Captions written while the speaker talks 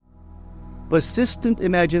Persistent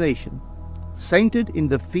imagination, centered in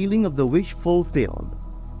the feeling of the wish fulfilled,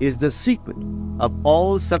 is the secret of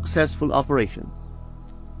all successful operations.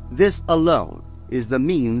 This alone is the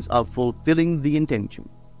means of fulfilling the intention.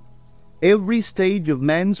 Every stage of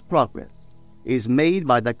man's progress is made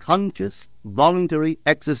by the conscious, voluntary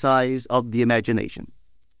exercise of the imagination.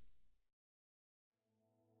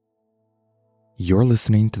 You're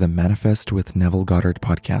listening to the Manifest with Neville Goddard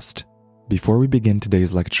podcast. Before we begin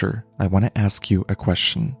today's lecture, I want to ask you a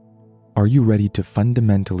question. Are you ready to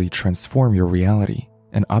fundamentally transform your reality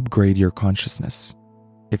and upgrade your consciousness?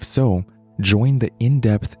 If so, join the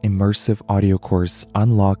in-depth immersive audio course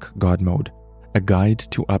Unlock God Mode, a guide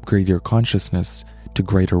to upgrade your consciousness to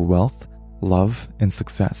greater wealth, love, and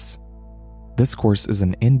success. This course is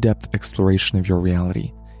an in-depth exploration of your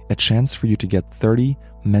reality, a chance for you to get 30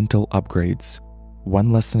 mental upgrades,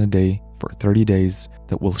 one lesson a day for 30 days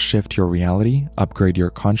that will shift your reality, upgrade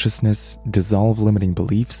your consciousness, dissolve limiting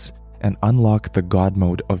beliefs, and unlock the God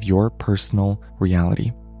mode of your personal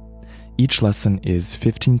reality. Each lesson is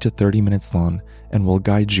 15 to 30 minutes long and will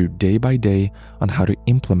guide you day by day on how to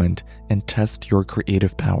implement and test your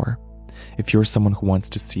creative power. If you're someone who wants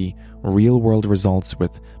to see real-world results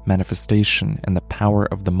with manifestation and the power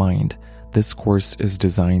of the mind, this course is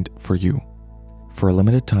designed for you. For a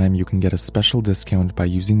limited time, you can get a special discount by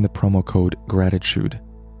using the promo code GRATITUDE.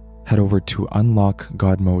 Head over to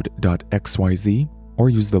unlockgodmode.xyz or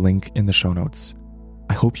use the link in the show notes.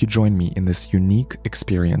 I hope you join me in this unique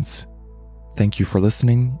experience. Thank you for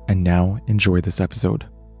listening, and now enjoy this episode.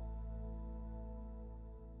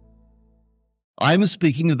 I'm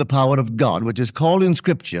speaking of the power of God, which is called in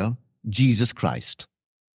Scripture Jesus Christ.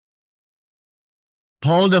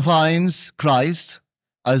 Paul defines Christ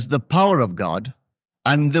as the power of God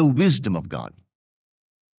and the wisdom of God.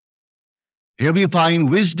 Here we find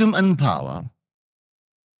wisdom and power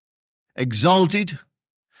exalted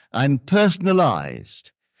and personalized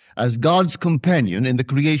as God's companion in the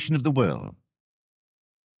creation of the world.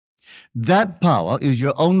 That power is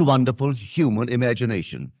your own wonderful human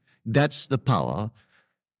imagination. That's the power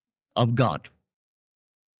of God.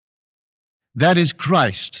 That is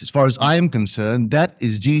Christ. As far as I am concerned, that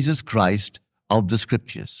is Jesus Christ of the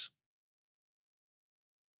Scriptures.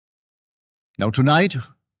 Now tonight,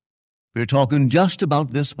 we're talking just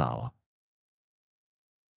about this power.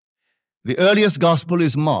 The earliest gospel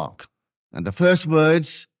is Mark, and the first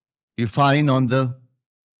words you find on the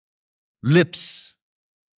lips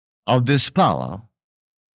of this power: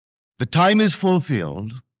 the time is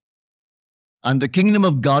fulfilled, and the kingdom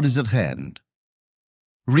of God is at hand.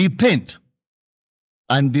 Repent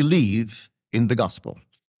and believe in the gospel.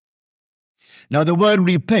 Now, the word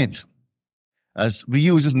repent, as we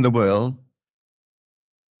use it in the world,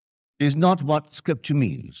 is not what Scripture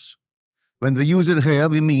means. When we use it here,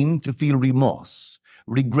 we mean to feel remorse,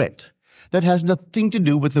 regret. That has nothing to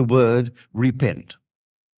do with the word repent.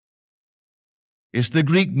 It's the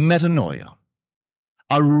Greek metanoia,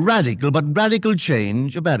 a radical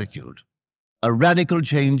change of attitude, a radical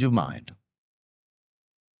change of mind.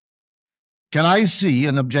 Can I see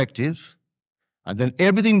an objective, and then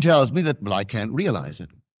everything tells me that, well, I can't realize it?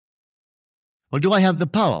 Well, do I have the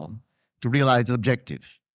power to realize an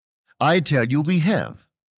objective? I tell you, we have.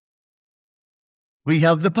 We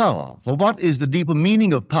have the power. For what is the deeper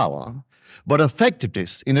meaning of power but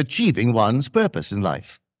effectiveness in achieving one's purpose in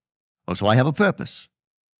life? Well, so I have a purpose.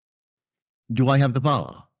 Do I have the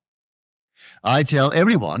power? I tell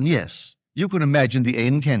everyone, yes. You can imagine the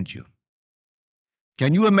end, can't you?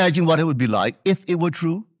 Can you imagine what it would be like if it were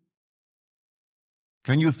true?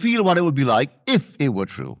 Can you feel what it would be like if it were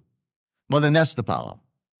true? Well, then that's the power.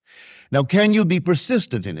 Now, can you be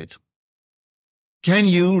persistent in it? Can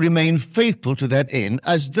you remain faithful to that end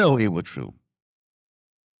as though it were true?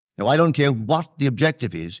 Now, I don't care what the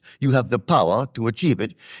objective is. You have the power to achieve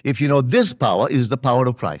it if you know this power is the power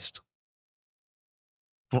of Christ.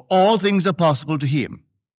 For all things are possible to him.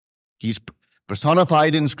 He's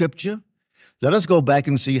personified in Scripture. Let us go back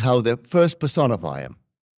and see how they first personify him.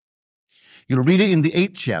 You'll read it in the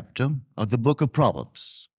 8th chapter of the book of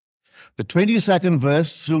Proverbs, the 22nd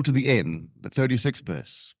verse through to the end, the 36th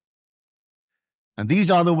verse. And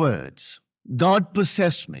these are the words: God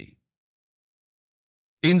possessed me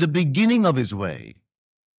in the beginning of his way,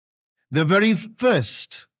 the very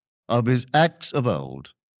first of his acts of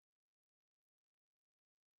old.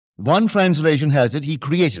 One translation has it, he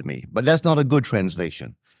created me, but that's not a good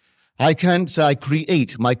translation. I can't say I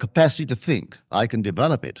create my capacity to think. I can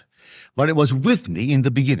develop it, but it was with me in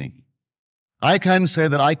the beginning. I can say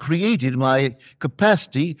that I created my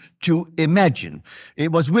capacity to imagine.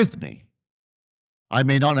 It was with me. I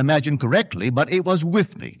may not imagine correctly, but it was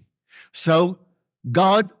with me. So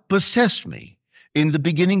God possessed me in the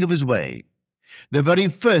beginning of his way, the very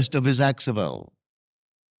first of his acts of old.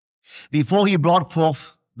 Before he brought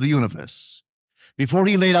forth the universe, before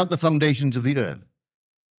he laid out the foundations of the earth,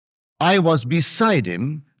 I was beside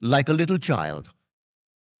him like a little child.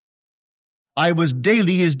 I was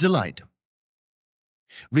daily his delight,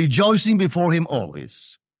 rejoicing before him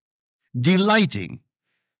always, delighting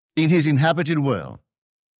in his inhabited world.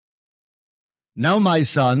 Now, my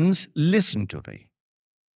sons, listen to me.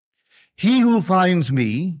 He who finds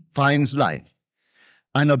me finds life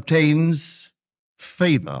and obtains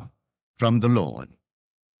favor from the Lord.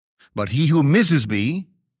 But he who misses me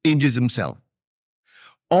injures himself.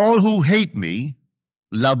 All who hate me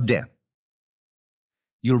love death.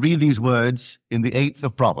 You'll read these words in the 8th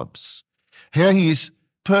of Proverbs. Here he's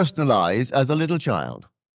personalized as a little child,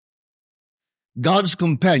 God's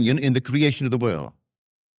companion in the creation of the world.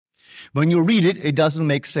 When you read it, it doesn't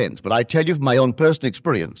make sense. But I tell you from my own personal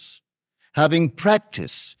experience, having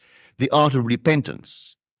practiced the art of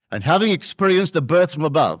repentance and having experienced the birth from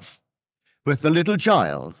above with the little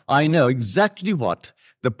child, I know exactly what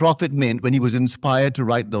the prophet meant when he was inspired to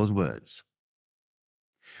write those words.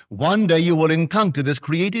 One day you will encounter this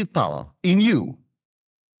creative power in you,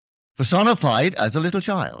 personified as a little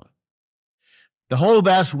child. The whole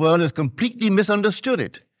vast world has completely misunderstood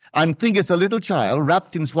it and think it's a little child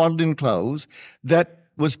wrapped in swaddling clothes that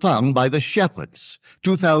was found by the shepherds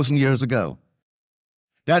 2,000 years ago.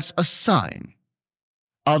 That's a sign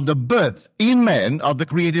of the birth in man of the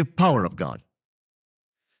creative power of God.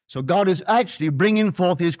 So God is actually bringing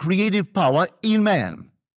forth his creative power in man.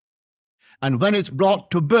 And when it's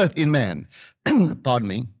brought to birth in man, pardon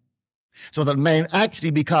me, so that man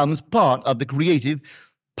actually becomes part of the creative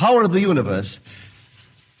power of the universe,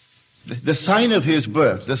 the sign of his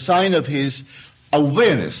birth, the sign of his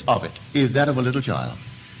awareness of it, is that of a little child.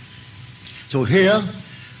 So here,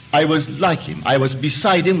 I was like him. I was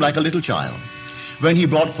beside him like a little child when he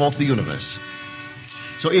brought forth the universe.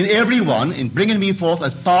 So in everyone, in bringing me forth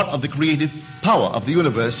as part of the creative power of the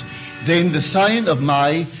universe, then the sign of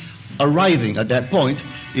my arriving at that point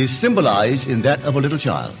is symbolized in that of a little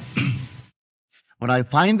child. When I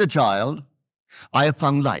find the child, I have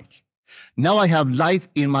found life. Now I have life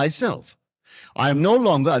in myself. I am no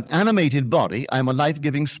longer an animated body. I am a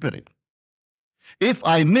life-giving spirit. If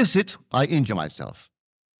I miss it, I injure myself.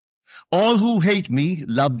 All who hate me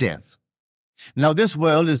love death. Now this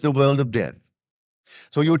world is the world of death.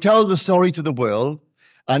 So you tell the story to the world,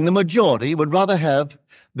 and the majority would rather have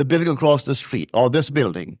the building across the street or this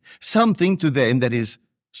building, something to them that is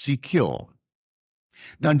secure,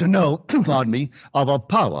 than to know, pardon me, of a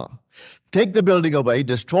power. Take the building away,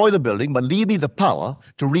 destroy the building, but leave me the power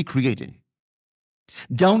to recreate it.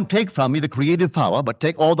 Don't take from me the creative power, but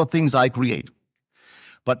take all the things I create.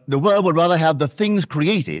 But the world would rather have the things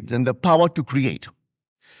created than the power to create.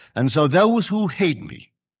 And so those who hate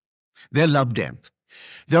me, they love death.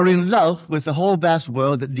 They're in love with the whole vast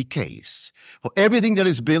world that decays. For everything that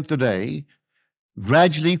is built today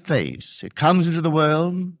gradually fades. It comes into the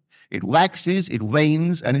world, it waxes, it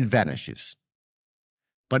wanes, and it vanishes.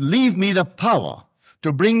 But leave me the power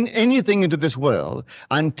to bring anything into this world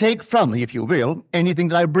and take from me, if you will, anything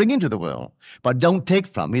that I bring into the world. But don't take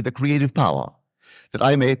from me the creative power that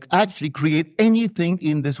I may actually create anything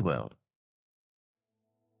in this world.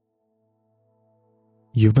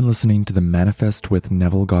 You've been listening to the Manifest with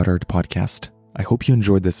Neville Goddard podcast. I hope you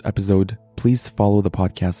enjoyed this episode. Please follow the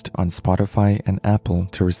podcast on Spotify and Apple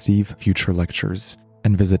to receive future lectures.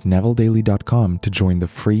 And visit NevilleDaily.com to join the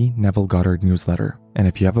free Neville Goddard newsletter. And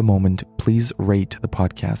if you have a moment, please rate the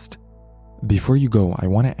podcast. Before you go, I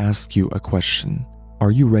want to ask you a question.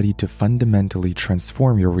 Are you ready to fundamentally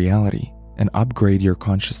transform your reality and upgrade your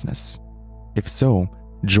consciousness? If so,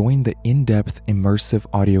 join the in-depth immersive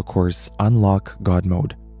audio course Unlock God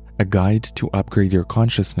Mode, a guide to upgrade your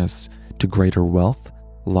consciousness to greater wealth,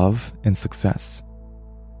 love, and success.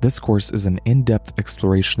 This course is an in-depth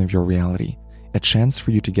exploration of your reality, a chance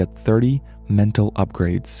for you to get 30 mental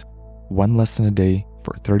upgrades, one lesson a day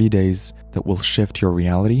for 30 days that will shift your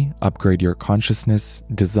reality, upgrade your consciousness,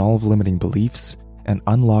 dissolve limiting beliefs, and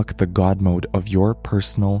unlock the God mode of your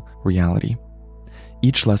personal reality.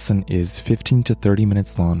 Each lesson is 15 to 30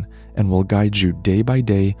 minutes long and will guide you day by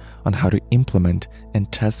day on how to implement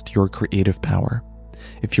and test your creative power.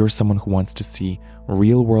 If you're someone who wants to see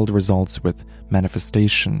real-world results with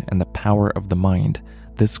manifestation and the power of the mind,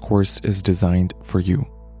 this course is designed for you.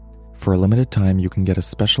 For a limited time, you can get a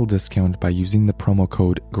special discount by using the promo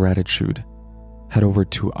code GRATITUDE. Head over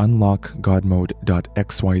to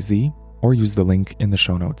unlockgodmode.xyz or use the link in the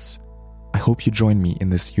show notes. I hope you join me in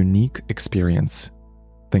this unique experience.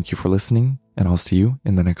 Thank you for listening, and I'll see you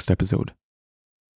in the next episode.